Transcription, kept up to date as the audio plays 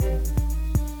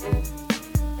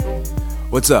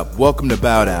What's up? Welcome to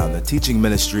Bow Down, the teaching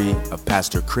ministry of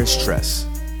Pastor Tress.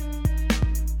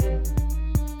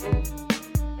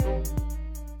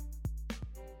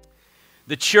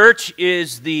 The church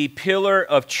is the pillar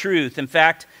of truth. In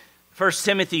fact, 1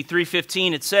 Timothy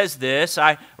 3:15, it says this,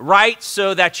 I write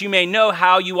so that you may know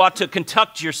how you ought to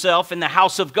conduct yourself in the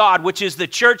house of God, which is the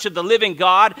church of the living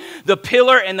God, the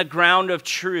pillar and the ground of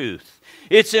truth.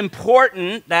 It's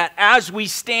important that as we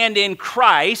stand in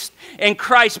Christ, and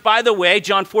Christ, by the way,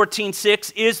 John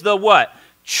 14:6, is the what?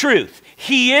 Truth.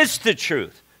 He is the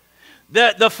truth.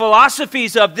 The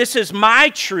philosophies of this is my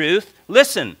truth,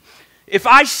 listen, if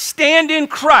I stand in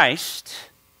Christ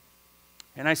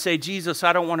and I say, Jesus,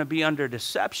 I don't want to be under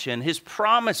deception, his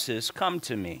promises come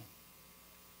to me.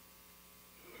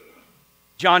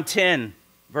 John 10,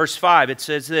 verse 5, it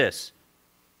says this,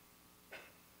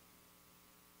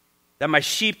 that my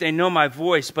sheep, they know my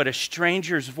voice, but a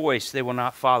stranger's voice they will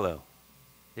not follow.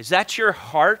 Is that your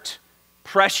heart,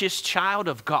 precious child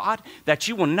of God, that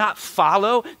you will not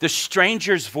follow the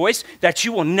stranger's voice, that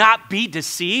you will not be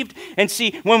deceived? And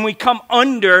see, when we come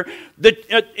under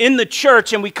in the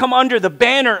church and we come under the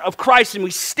banner of Christ and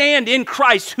we stand in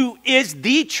Christ, who is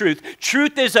the truth.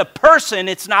 Truth is a person,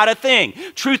 it's not a thing.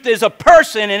 Truth is a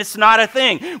person and it's not a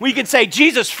thing. We can say,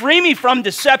 Jesus, free me from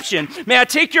deception. May I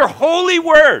take your holy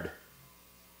word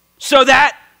so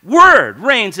that word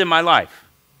reigns in my life.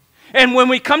 And when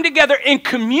we come together in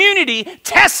community,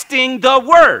 testing the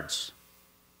words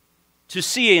to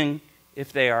seeing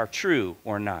if they are true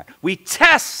or not. We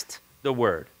test the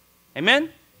word.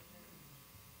 Amen?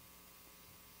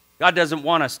 God doesn't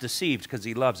want us deceived because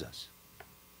he loves us.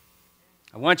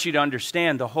 I want you to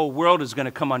understand the whole world is going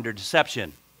to come under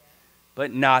deception,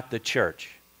 but not the church.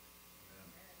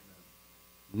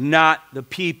 Not the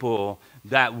people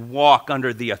that walk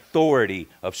under the authority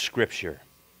of Scripture.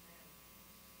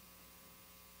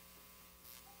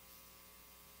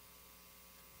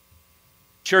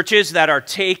 Churches that are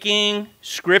taking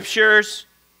scriptures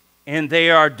and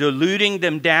they are diluting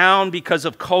them down because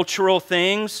of cultural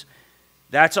things,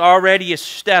 that's already a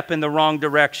step in the wrong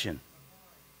direction.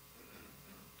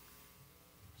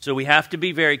 So we have to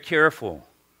be very careful.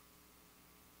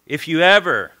 If you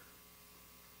ever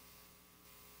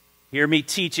hear me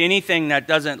teach anything that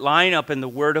doesn't line up in the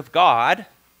Word of God,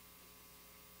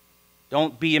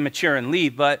 don't be immature and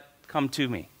leave, but come to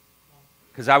me.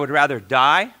 Because I would rather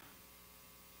die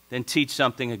than teach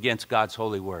something against God's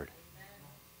holy word.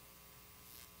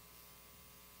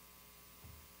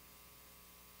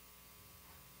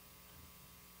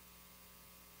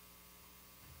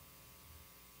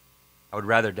 I would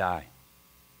rather die.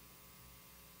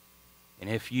 And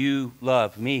if you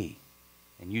love me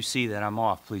and you see that I'm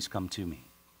off, please come to me.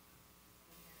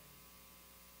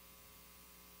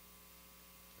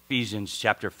 Ephesians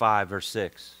chapter 5, verse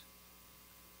 6.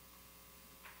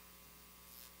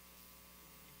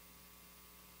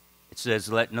 It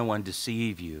says, let no one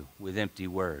deceive you with empty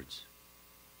words.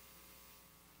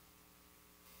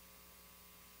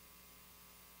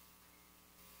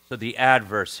 So the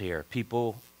adverse here,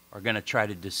 people are going to try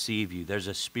to deceive you. There's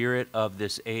a spirit of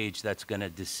this age that's going to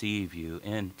deceive you.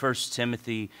 In 1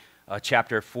 Timothy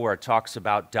chapter 4, it talks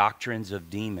about doctrines of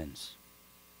demons.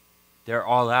 They're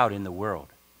all out in the world.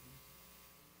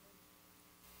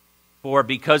 For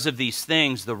because of these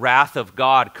things, the wrath of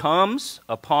God comes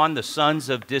upon the sons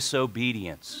of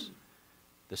disobedience.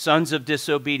 The sons of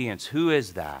disobedience, who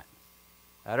is that?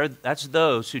 That's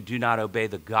those who do not obey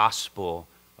the gospel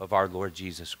of our Lord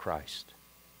Jesus Christ.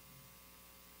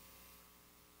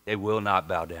 They will not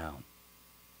bow down.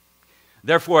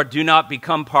 Therefore, do not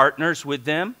become partners with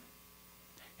them.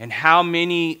 And how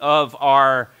many of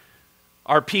our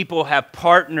people have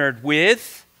partnered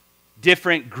with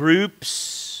different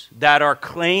groups that are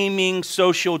claiming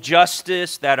social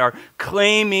justice, that are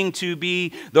claiming to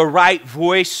be the right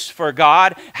voice for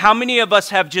God? How many of us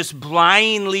have just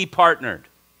blindly partnered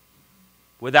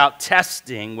without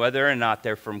testing whether or not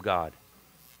they're from God?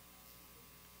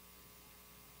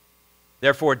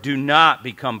 Therefore, do not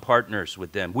become partners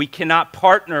with them. We cannot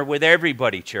partner with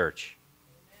everybody, church.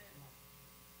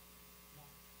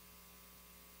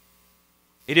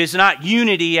 It is not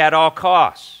unity at all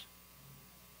costs.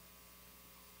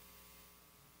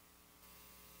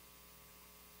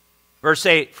 Verse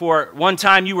 8, for one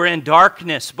time you were in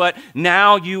darkness, but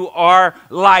now you are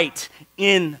light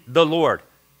in the Lord.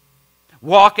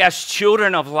 Walk as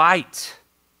children of light.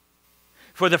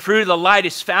 For the fruit of the light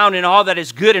is found in all that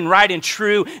is good and right and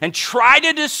true, and try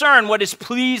to discern what is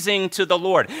pleasing to the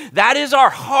Lord. That is our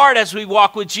heart as we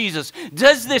walk with Jesus.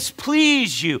 Does this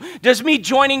please you? Does me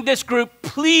joining this group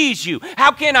please you?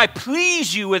 How can I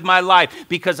please you with my life?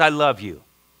 Because I love you.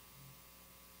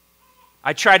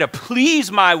 I try to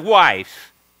please my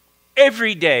wife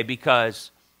every day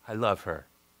because I love her.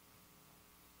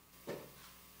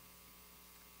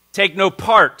 Take no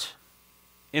part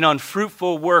in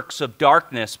unfruitful works of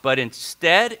darkness, but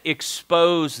instead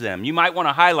expose them. You might want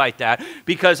to highlight that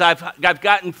because I've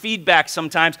gotten feedback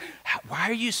sometimes. Why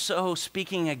are you so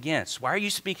speaking against? Why are you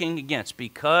speaking against?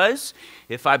 Because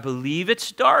if I believe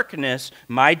it's darkness,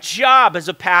 my job as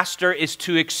a pastor is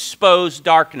to expose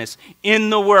darkness in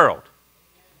the world.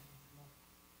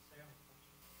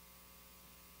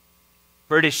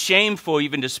 For it is shameful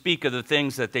even to speak of the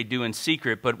things that they do in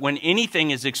secret. But when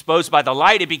anything is exposed by the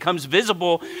light, it becomes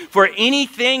visible. For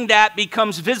anything that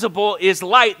becomes visible is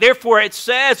light. Therefore it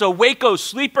says, awake, O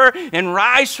sleeper, and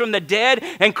rise from the dead,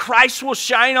 and Christ will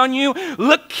shine on you.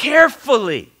 Look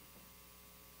carefully.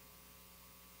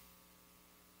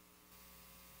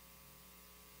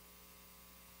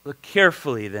 Look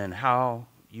carefully then how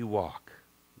you walk,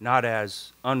 not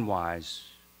as unwise,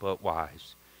 but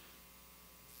wise.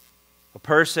 A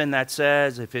person that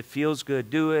says, if it feels good,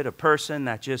 do it. A person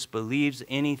that just believes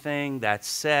anything that's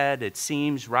said, it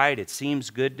seems right, it seems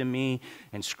good to me.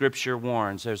 And Scripture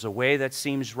warns, there's a way that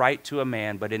seems right to a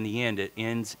man, but in the end it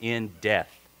ends in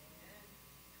death.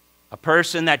 A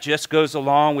person that just goes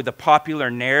along with the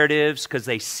popular narratives because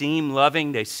they seem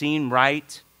loving, they seem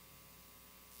right.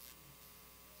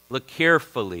 Look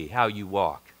carefully how you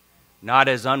walk. Not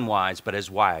as unwise, but as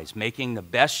wise, making the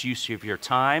best use of your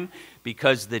time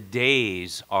because the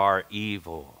days are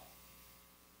evil.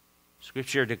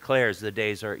 Scripture declares the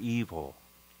days are evil.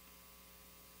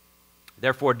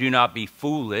 Therefore, do not be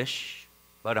foolish,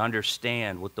 but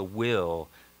understand what the will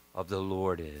of the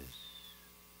Lord is.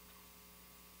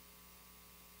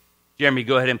 Jeremy,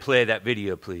 go ahead and play that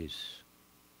video, please.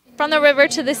 From the river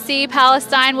to the sea,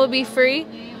 Palestine will be free.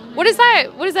 What does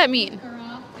that mean?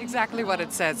 Exactly what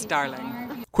it says,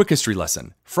 darling. Quick history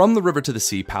lesson. From the river to the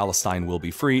sea, Palestine will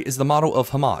be free is the motto of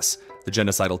Hamas, the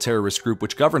genocidal terrorist group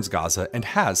which governs Gaza and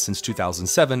has since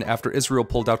 2007 after Israel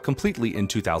pulled out completely in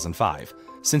 2005.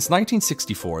 Since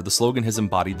 1964, the slogan has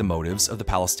embodied the motives of the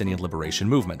Palestinian Liberation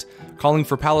Movement, calling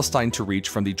for Palestine to reach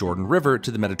from the Jordan River to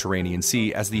the Mediterranean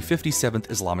Sea as the 57th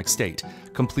Islamic State,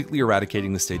 completely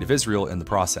eradicating the State of Israel in the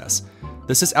process.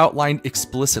 This is outlined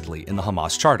explicitly in the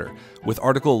Hamas Charter, with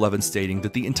Article 11 stating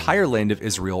that the entire land of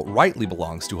Israel rightly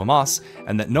belongs to Hamas,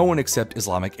 and that no one except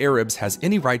Islamic Arabs has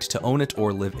any right to own it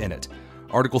or live in it.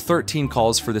 Article 13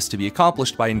 calls for this to be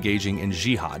accomplished by engaging in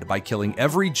jihad, by killing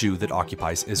every Jew that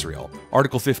occupies Israel.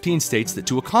 Article 15 states that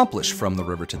to accomplish from the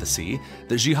river to the sea,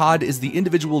 that jihad is the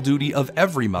individual duty of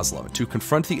every Muslim to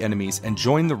confront the enemies and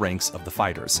join the ranks of the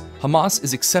fighters. Hamas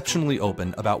is exceptionally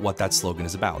open about what that slogan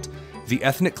is about: the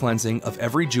ethnic cleansing of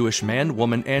every Jewish man,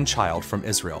 woman, and child from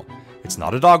Israel. It's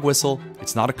not a dog whistle,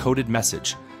 it's not a coded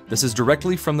message. This is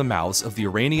directly from the mouths of the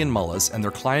Iranian mullahs and their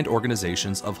client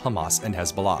organizations of Hamas and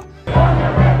Hezbollah.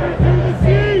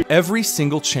 Every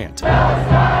single chant,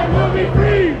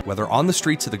 whether on the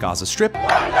streets of the Gaza Strip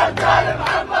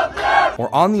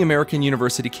or on the American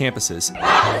university campuses,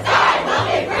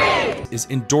 is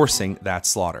endorsing that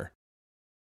slaughter.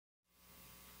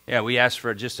 Yeah, we ask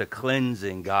for just a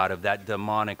cleansing, God, of that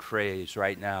demonic phrase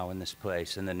right now in this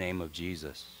place in the name of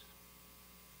Jesus.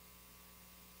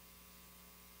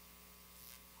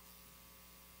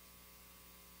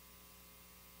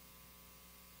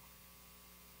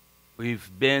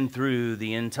 We've been through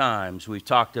the end times. We've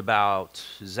talked about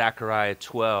Zechariah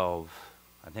 12.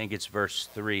 I think it's verse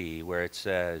 3, where it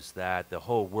says that the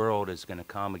whole world is going to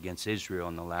come against Israel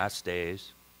in the last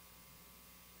days.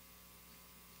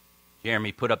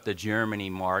 Jeremy put up the Germany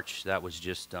march that was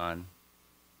just done.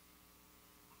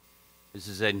 This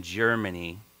is in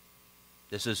Germany.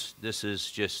 This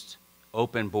is just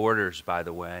open borders, by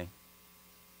the way.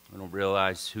 I don't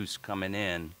realize who's coming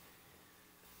in.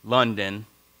 London.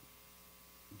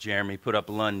 Jeremy put up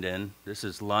London. This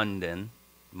is London,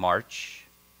 March.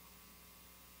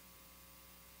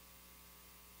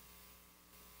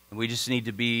 And we just need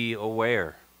to be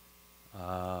aware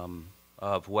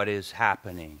of what is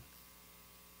happening.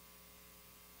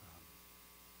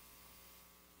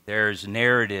 There's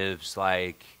narratives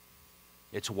like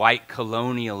it's white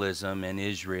colonialism in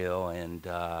Israel, and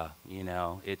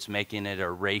it's making it a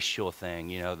racial thing.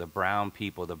 The brown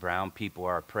people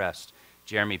are oppressed.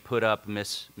 Jeremy put up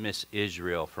Miss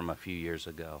Israel from a few years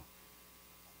ago.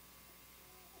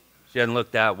 She doesn't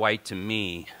look that white to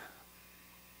me,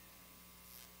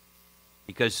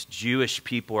 because Jewish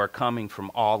people are coming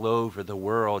from all over the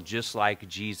world, just like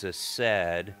Jesus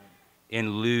said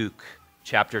in Luke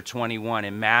chapter 21,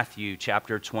 in Matthew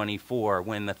chapter 24,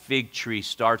 when the fig tree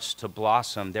starts to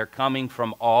blossom. They're coming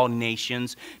from all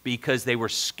nations because they were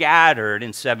scattered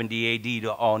in 70 AD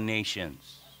to all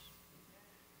nations.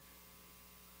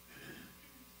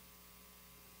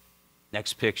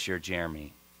 Next picture,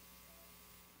 Jeremy.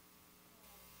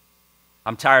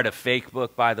 I'm tired of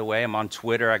Facebook, by the way. I'm on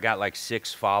Twitter. I got like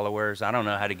 6 followers. I don't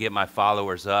know how to get my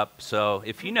followers up. So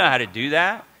if you know how to do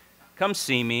that, come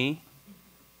see me.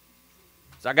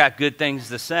 So I got good things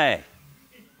to say.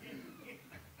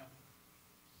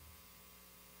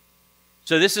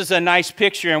 So this is a nice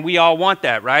picture, and we all want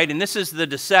that, right? And this is the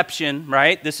deception,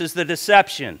 right? This is the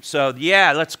deception. So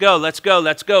yeah, let's go, let's go,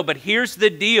 let's go. But here's the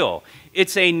deal.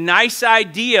 It's a nice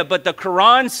idea, but the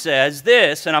Quran says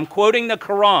this, and I'm quoting the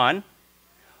Quran,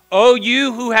 "O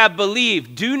you who have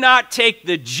believed, do not take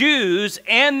the Jews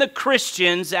and the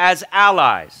Christians as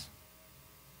allies."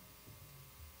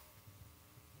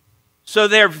 So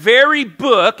their very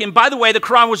book, and by the way, the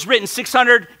Quran was written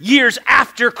 600 years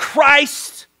after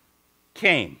Christ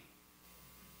came.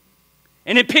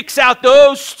 And it picks out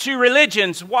those 2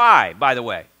 religions. Why, by the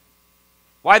way?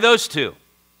 Why those 2?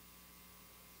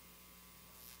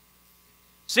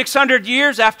 600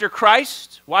 years after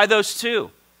Christ? Why those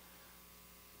 2?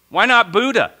 Why not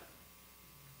Buddha?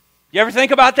 You ever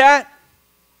think about that?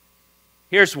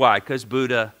 Here's why. Because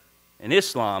Buddha and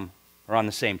Islam are on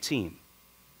the same team.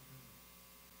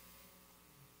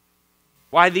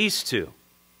 Why these 2?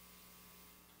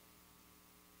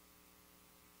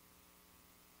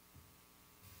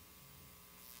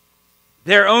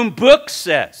 Their own book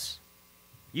says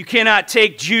you cannot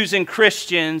take Jews and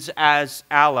Christians as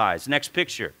allies. Next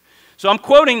picture. So I'm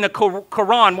quoting the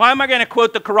Quran. Why am I going to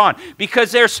quote the Quran?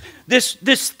 Because there's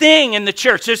this thing in the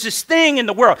church. There's this thing in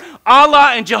the world.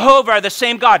 Allah and Jehovah are the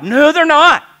same God. No, they're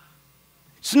not.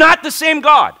 It's not the same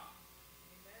God.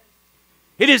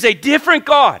 It is a different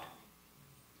God.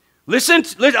 Listen,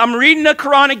 I'm reading the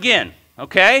Quran again,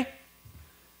 okay?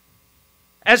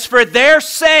 As for their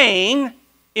saying,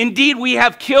 indeed we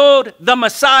have killed the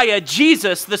Messiah,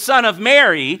 Jesus, the son of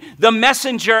Mary, the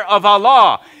messenger of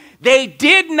Allah. They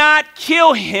did not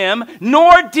kill him,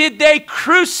 nor did they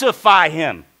crucify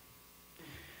him.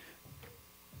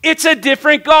 It's a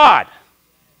different God.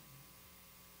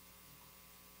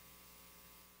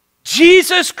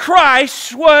 Jesus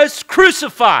Christ was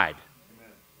crucified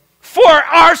for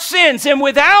our sins, and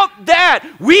without that,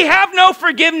 we have no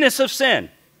forgiveness of sin.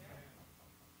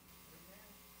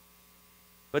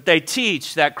 But they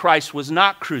teach that Christ was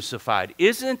not crucified.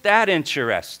 Isn't that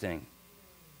interesting?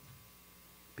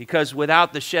 Because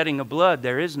without the shedding of blood,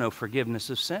 there is no forgiveness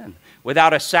of sin.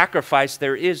 Without a sacrifice,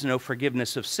 there is no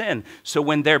forgiveness of sin. So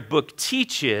when their book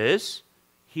teaches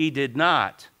he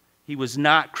was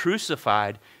not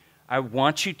crucified, I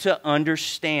want you to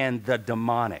understand the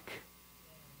demonic.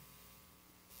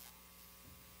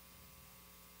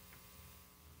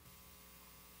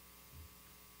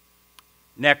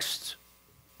 Next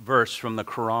verse from the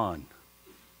Quran.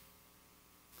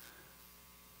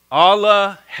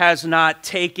 Allah has not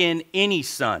taken any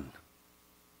son,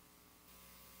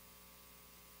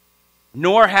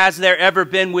 nor has there ever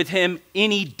been with him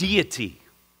any deity.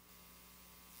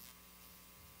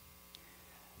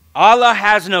 Allah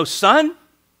has no son.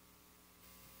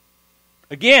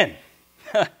 Again,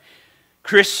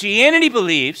 Christianity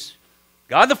believes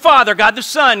God the Father, God the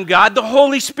Son, God the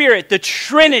Holy Spirit, the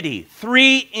Trinity,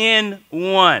 3 in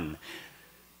 1.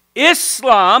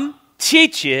 Islam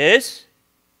teaches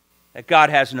that God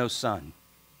has no son,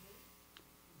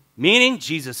 meaning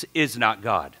Jesus is not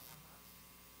God.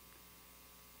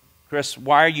 Chris,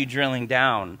 why are you drilling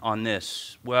down on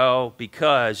this? Well,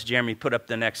 because, Jeremy, put up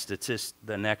the next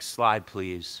slide,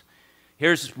 please.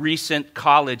 Here's recent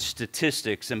college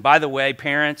statistics. And by the way,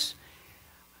 parents,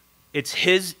 it's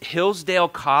Hillsdale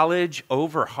College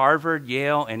over Harvard,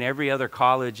 Yale, and every other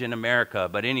college in America.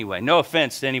 But anyway, no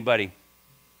offense to anybody.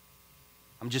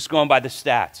 I'm just going by the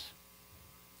stats.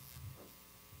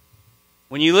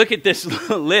 When you look at this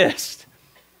list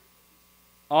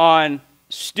on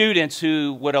students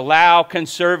who would allow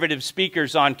conservative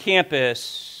speakers on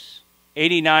campus,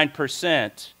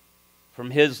 89%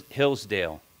 from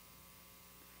Hillsdale.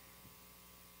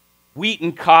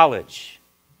 Wheaton College.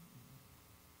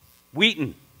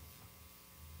 Wheaton.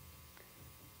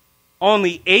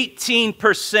 Only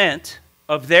 18%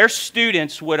 of their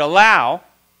students would allow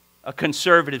a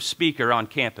conservative speaker on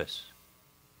campus.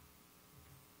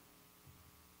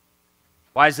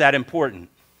 Why is that important?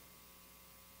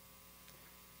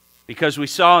 Because we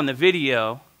saw in the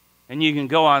video, and you can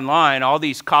go online, all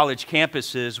these college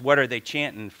campuses, what are they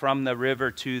chanting? From the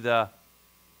river to the...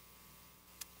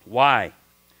 Why?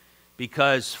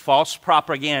 because false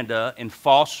propaganda and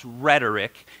false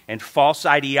rhetoric and false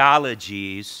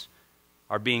ideologies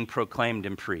are being proclaimed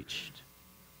and preached.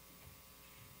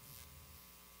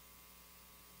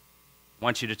 I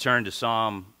want you to turn to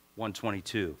Psalm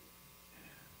 122.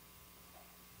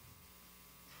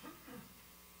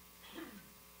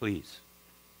 Please.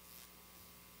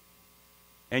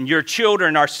 And your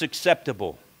children are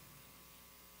susceptible.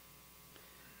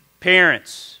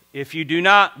 Parents, if you do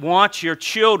not want your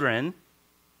children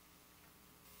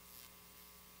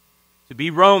to be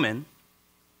Roman,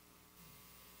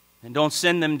 then don't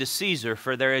send them to Caesar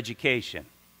for their education.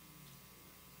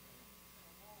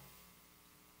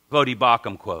 Vodi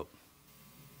Bakum quote.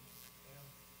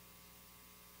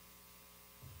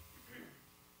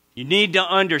 You need to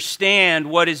understand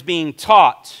what is being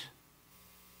taught.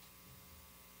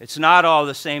 It's not all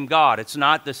the same God. It's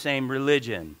not the same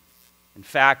religion. In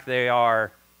fact, they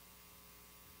are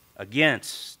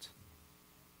against.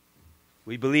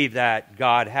 We believe that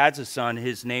God has a son.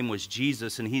 His name was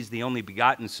Jesus, and he's the only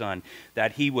begotten Son,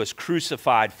 that he was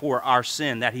crucified for our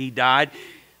sin, that he died,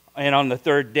 and on the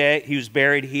third day he was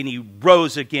buried, and he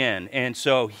rose again. And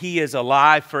so he is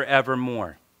alive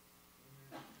forevermore.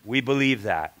 We believe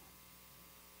that.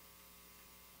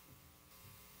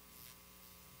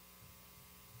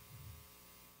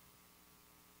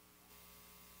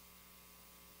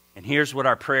 And here's what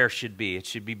our prayer should be. It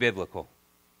should be biblical.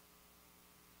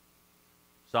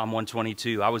 Psalm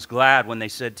 122. I was glad when they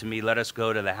said to me, let us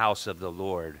go to the house of the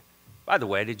Lord. By the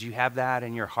way, did you have that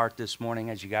in your heart this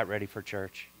morning as you got ready for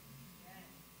church?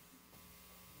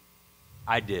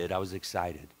 I did. I was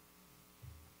excited.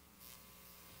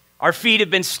 Our feet have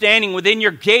been standing within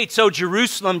your gates, O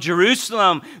Jerusalem.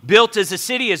 Jerusalem, built as a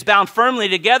city, is bound firmly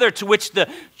together, to which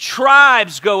the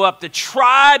tribes go up, the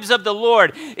tribes of the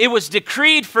Lord. It was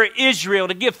decreed for Israel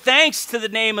to give thanks to the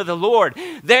name of the Lord.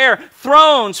 Their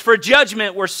thrones for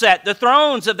judgment were set, the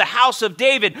thrones of the house of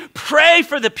David. Pray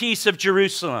for the peace of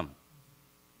Jerusalem.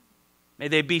 May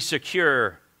they be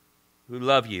secure who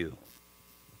love you.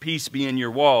 Peace be in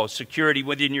your walls, security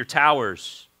within your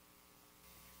towers.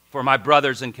 For my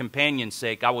brothers and companions'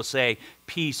 sake, I will say,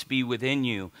 peace be within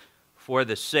you. For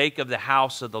the sake of the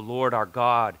house of the Lord our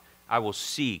God, I will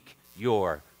seek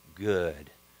your good.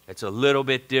 It's a little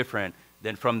bit different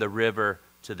than from the river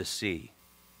to the sea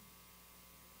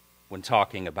when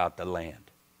talking about the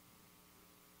land.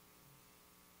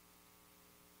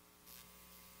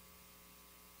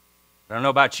 I don't know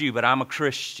about you, but I'm a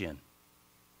Christian.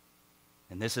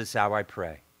 And this is how I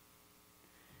pray.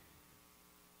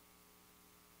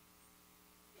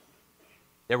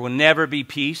 There will never be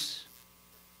peace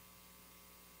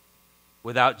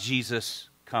without Jesus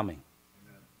coming.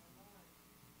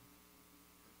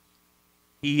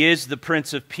 He is the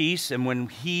Prince of Peace, and when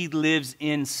he lives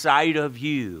inside of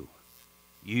you,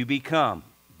 you become,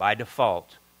 by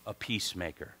default, a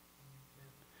peacemaker.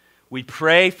 We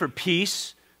pray for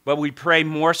peace, but we pray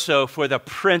more so for the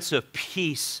Prince of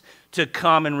Peace to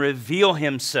come and reveal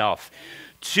himself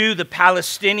to the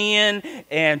Palestinian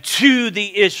and to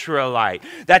the Israelite,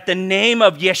 that the name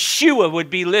of Yeshua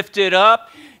would be lifted up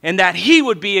and that he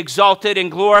would be exalted and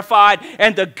glorified,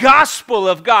 and the gospel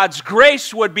of God's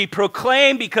grace would be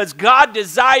proclaimed, because God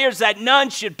desires that none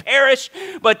should perish,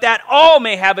 but that all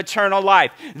may have eternal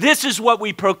life. This is what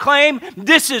we proclaim.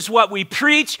 This is what we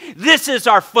preach. This is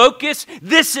our focus.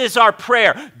 This is our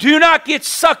prayer. Do not get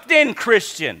sucked in,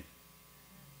 Christian,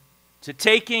 to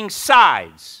taking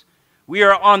sides. We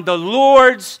are on the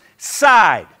Lord's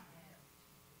side.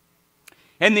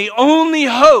 And the only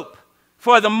hope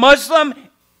for the Muslim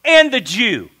and the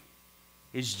Jew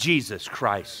is Jesus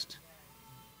Christ.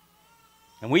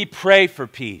 And we pray for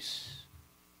peace.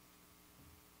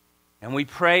 And we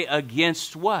pray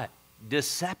against what?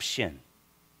 Deception.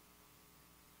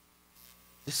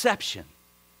 Deception.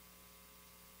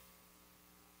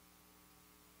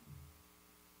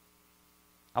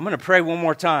 I'm going to pray one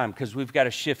more time because we've got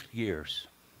to shift gears.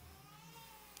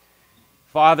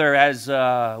 Father, as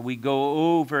we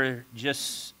go over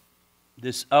just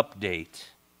this update,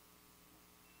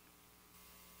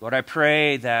 Lord, I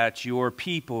pray that your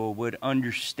people would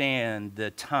understand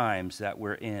the times that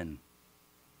we're in.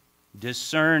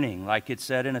 Discerning, like it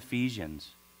said in Ephesians,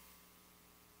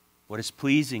 what is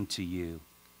pleasing to you.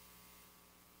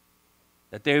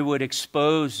 That they would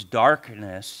expose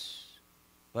darkness,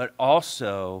 but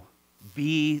also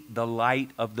be the light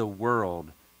of the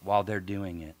world while they're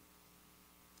doing it.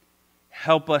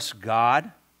 Help us,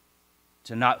 God,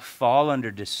 to not fall under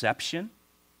deception.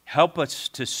 Help us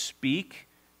to speak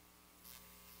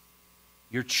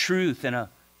your truth in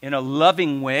a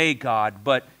loving way, God,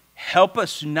 but Help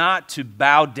us not to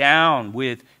bow down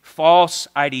with false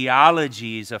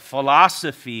ideologies of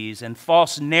philosophies and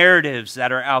false narratives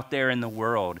that are out there in the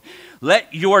world.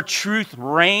 Let your truth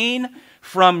reign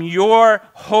from your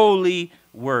holy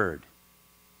word.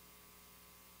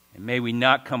 And may we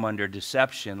not come under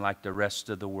deception like the rest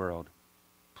of the world.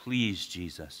 Please,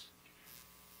 Jesus.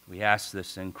 We ask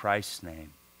this in Christ's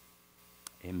name.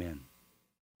 Amen.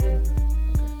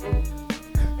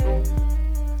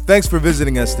 Thanks for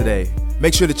visiting us today.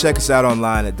 Make sure to check us out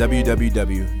online at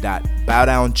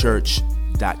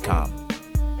www.bowdownchurch.com.